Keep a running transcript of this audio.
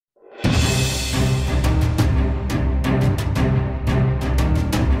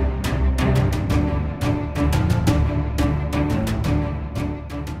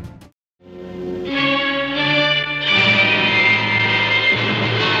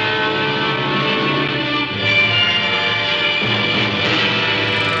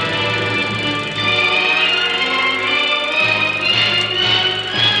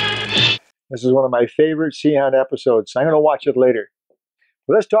This is one of my favorite Sea Hunt episodes. I'm going to watch it later.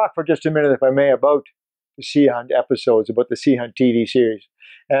 But let's talk for just a minute, if I may, about the Sea Hunt episodes, about the Sea Hunt TV series.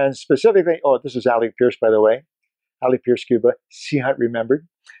 And specifically, oh, this is Alec Peirce, by the way. Alec Peirce Scuba, Sea Hunt Remembered.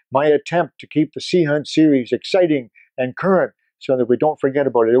 My attempt to keep the Sea Hunt series exciting and current so that we don't forget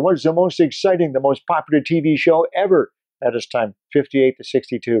about it. It was the most exciting, the most popular TV show ever at its time, 58 to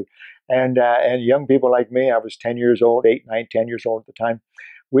 62. And young people like me, I was 10 years old, 8, 9, 10 years old at the time.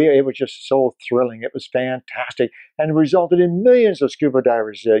 It was just so thrilling. It was fantastic, and it resulted in millions of scuba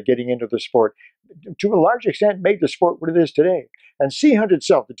divers getting into the sport. To a large extent, made the sport what it is today. And Sea Hunt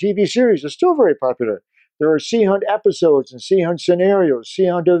itself, the TV series, is still very popular. There are Sea Hunt episodes and Sea Hunt scenarios, Sea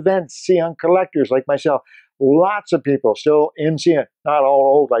Hunt events, Sea Hunt collectors like myself. Lots of people still in Sea Hunt, not all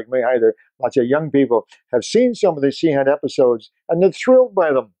old like me either. Lots of young people have seen some of the Sea Hunt episodes, and they're thrilled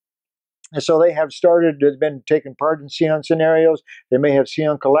by them. And so they have been taking part in Sea Hunt scenarios. They may have Sea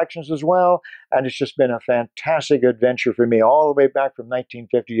Hunt collections as well. And it's just been a fantastic adventure for me all the way back from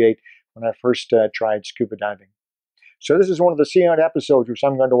 1958 when I first tried scuba diving. So this is one of the Sea Hunt episodes which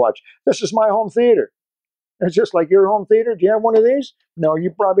I'm going to watch. This is my home theater. It's just like your home theater. Do you have one of these? No,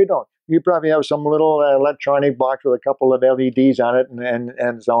 you probably don't. You probably have some little electronic box with a couple of LEDs on it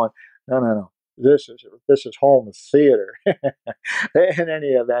and so on. No. This is home theater. In any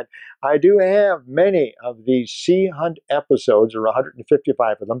event, I do have many of these Sea Hunt episodes, or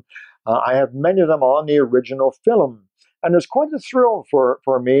 155 of them. I have many of them on the original film. And it's quite a thrill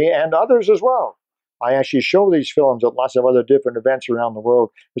for me and others as well. I actually show these films at lots of other different events around the world.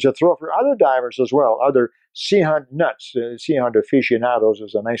 It's a thrill for other divers as well, other Sea Hunt nuts, Sea Hunt aficionados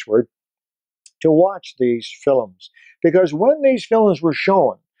is a nice word, to watch these films. Because when these films were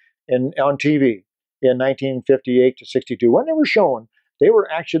shown on TV in 1958 to 62, when they were shown, they were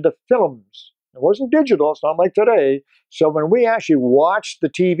actually the films. It wasn't digital, it's not like today. So when we actually watched the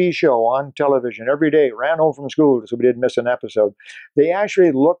TV show on television every day, ran home from school so we didn't miss an episode, they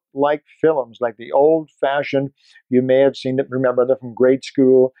actually looked like films, like the old-fashioned, you may have seen them, remember them from grade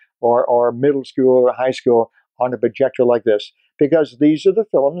school or middle school or high school on a projector like this. Because these are the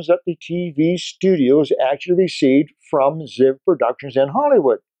films that the TV studios actually received from Ziv Productions in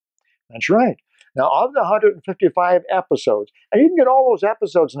Hollywood. That's right. Now, of the 155 episodes, and you can get all those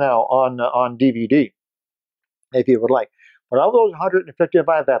episodes now on DVD, if you would like. But of those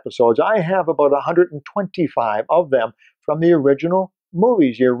 155 episodes, I have about 125 of them from the original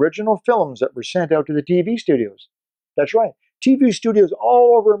movies, the original films that were sent out to the TV studios. That's right. TV studios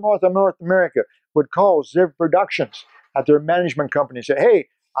all over North America would call Ziv Productions at their management company and say, hey,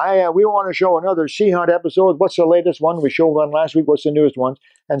 we want to show another Sea Hunt episode. What's the latest one? We showed one last week. What's the newest one?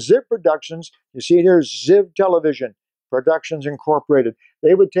 And Ziv Productions, you see here, Ziv Television Productions Incorporated.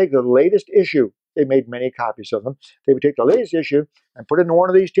 They would take the latest issue. They made many copies of them. They would take the latest issue and put it in one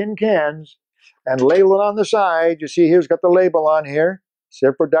of these tin cans and label it on the side. You see here's got the label on here.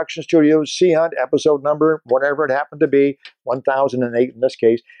 Ziv Production Studios, Sea Hunt, episode number, whatever it happened to be, 1008 in this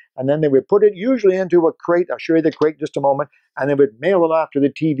case. And then they would put it usually into a crate. I'll show you the crate in just a moment. And they would mail it off to the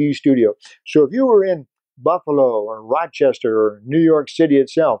TV studio. So if you were in Buffalo or Rochester or New York City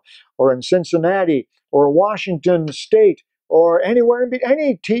itself, or in Cincinnati or Washington State, or anywhere in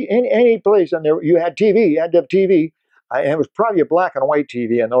any place, and you had TV, you had to have TV. And it was probably a black and white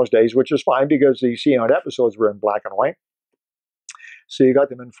TV in those days, which is fine because the Sea Hunt episodes were in black and white. So you got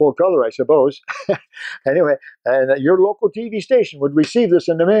them in full color, I suppose. Anyway, and your local TV station would receive this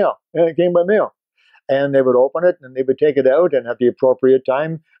in the mail. It came by mail. And they would open it, and they would take it out, and at the appropriate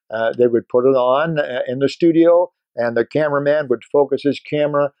time, they would put it on in the studio, and the cameraman would focus his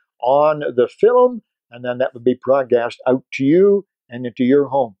camera on the film, and then that would be broadcast out to you and into your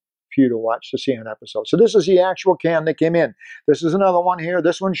home for you to watch the Sea Hunt episode. So this is the actual can that came in. This is another one here.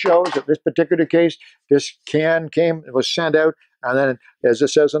 This one shows that this particular case, this can it was sent out, and then, as it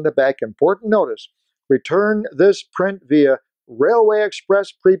says on the back, important notice, return this print via Railway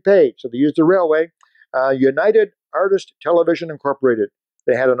Express prepaid. So they used the railway. United Artist Television Incorporated.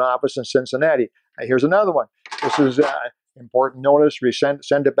 They had an office in Cincinnati. Here's another one. This is important notice. We send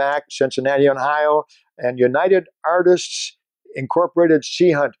it back, Cincinnati, Ohio, and United Artists Incorporated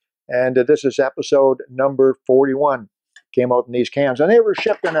Sea Hunt. And this is episode number 41. Came out in these cans. And they were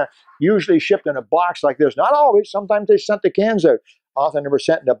usually shipped in a box like this. Not always. Sometimes they sent the cans out. Often they were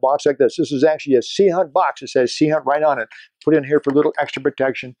sent in a box like this. This is actually a Sea Hunt box. It says Sea Hunt right on it. Put in here for a little extra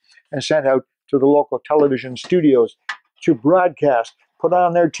protection and sent out to the local television studios to broadcast, put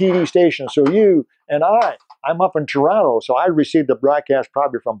on their TV station. So you and I'm up in Toronto, so I received the broadcast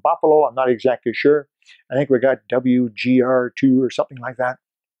probably from Buffalo. I'm not exactly sure. I think we got WGR2 or something like that.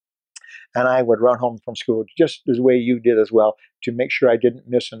 And I would run home from school just the way you did as well to make sure I didn't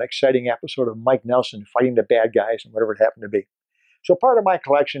miss an exciting episode of Mike Nelson fighting the bad guys and whatever it happened to be. So part of my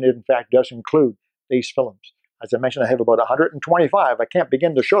collection, in fact, does include these films. As I mentioned, I have about 125. I can't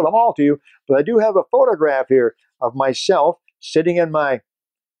begin to show them all to you, but I do have a photograph here of myself sitting in my,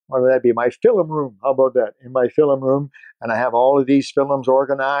 what would that be, my film room. How about that? In my film room. And I have all of these films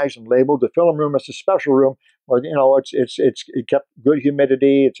organized and labeled. The film room is a special room where, you know, it kept good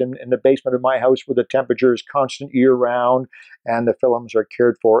humidity. It's in the basement of my house where the temperature is constant year round and the films are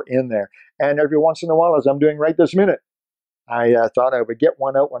cared for in there. And every once in a while, as I'm doing right this minute, I thought I would get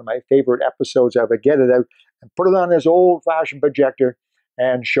one out, one of my favorite episodes. I would get it out and put it on this old-fashioned projector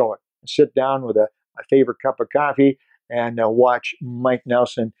and show it. Sit down with my favorite cup of coffee and watch Mike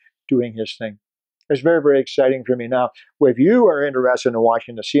Nelson doing his thing. It's very, very exciting for me. Now, if you are interested in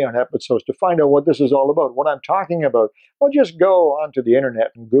watching the Sea Hunt episodes to find out what this is all about, what I'm talking about, well, just go onto the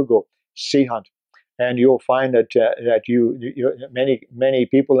internet and Google Sea Hunt, and you'll find that many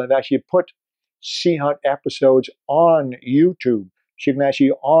people have actually put Sea Hunt episodes on YouTube. So you can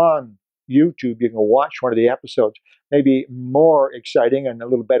actually on YouTube, you can watch one of the episodes. Maybe more exciting and a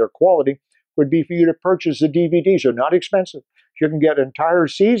little better quality would be for you to purchase the DVDs. They're not expensive. You can get entire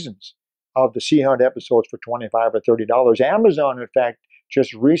seasons of the Sea Hunt episodes for $25 or $30. Amazon, in fact,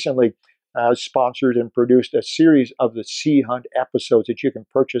 just recently sponsored and produced a series of the Sea Hunt episodes that you can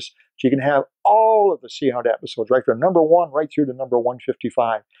purchase. So you can have all of the Sea Hunt episodes, right from number 1 right through to number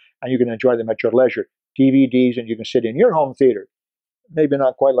 155. And you can enjoy them at your leisure. DVDs, and you can sit in your home theater, maybe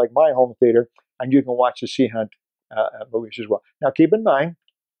not quite like my home theater, and you can watch the Sea Hunt movies as well. Now, keep in mind,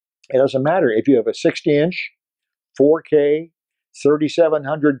 it doesn't matter if you have a 60-inch, 4K,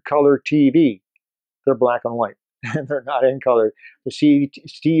 3700 color TV. They're black and white. They're not in color. The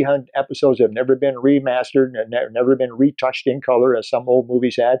Sea Hunt episodes have never been remastered and never been retouched in color as some old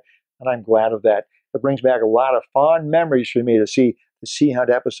movies had, and I'm glad of that. It brings back a lot of fond memories for me to see the Sea Hunt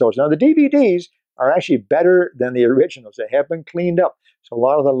episodes. Now, the DVDs are actually better than the originals. They have been cleaned up. So a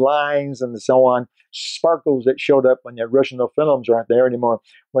lot of the lines and so on, sparkles that showed up when the original films aren't there anymore.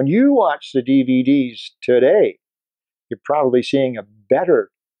 When you watch the DVDs today, you're probably seeing a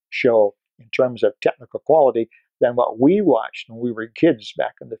better show in terms of technical quality than what we watched when we were kids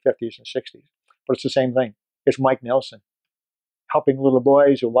back in the 50s and 60s. But it's the same thing. It's Mike Nelson helping little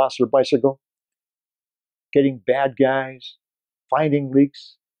boys who lost their bicycle, getting bad guys, finding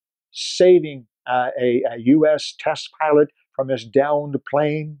leaks, saving a U.S. test pilot from his downed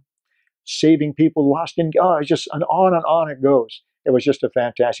plane, saving people lost in, it's just and on it goes. It was just a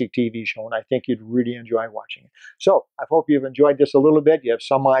fantastic TV show, and I think you'd really enjoy watching it. So I hope you've enjoyed this a little bit. You have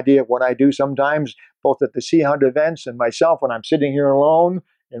some idea of what I do sometimes, both at the Sea Hunt events and myself when I'm sitting here alone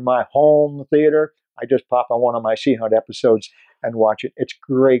in my home theater. I just pop on one of my Sea Hunt episodes and watch it. It's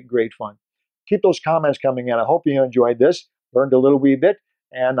great, great fun. Keep those comments coming in. I hope you enjoyed this, learned a little wee bit,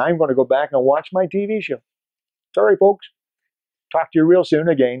 and I'm going to go back and watch my TV show. Sorry, folks. Talk to you real soon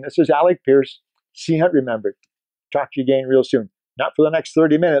again. This is Alec Peirce, Sea Hunt Remembered. Talk to you again real soon. Not for the next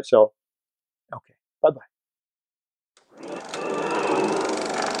 30 minutes, so okay. Bye-bye.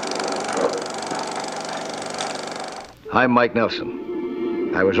 I'm Mike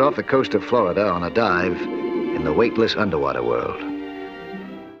Nelson. I was off the coast of Florida on a dive in the weightless underwater world.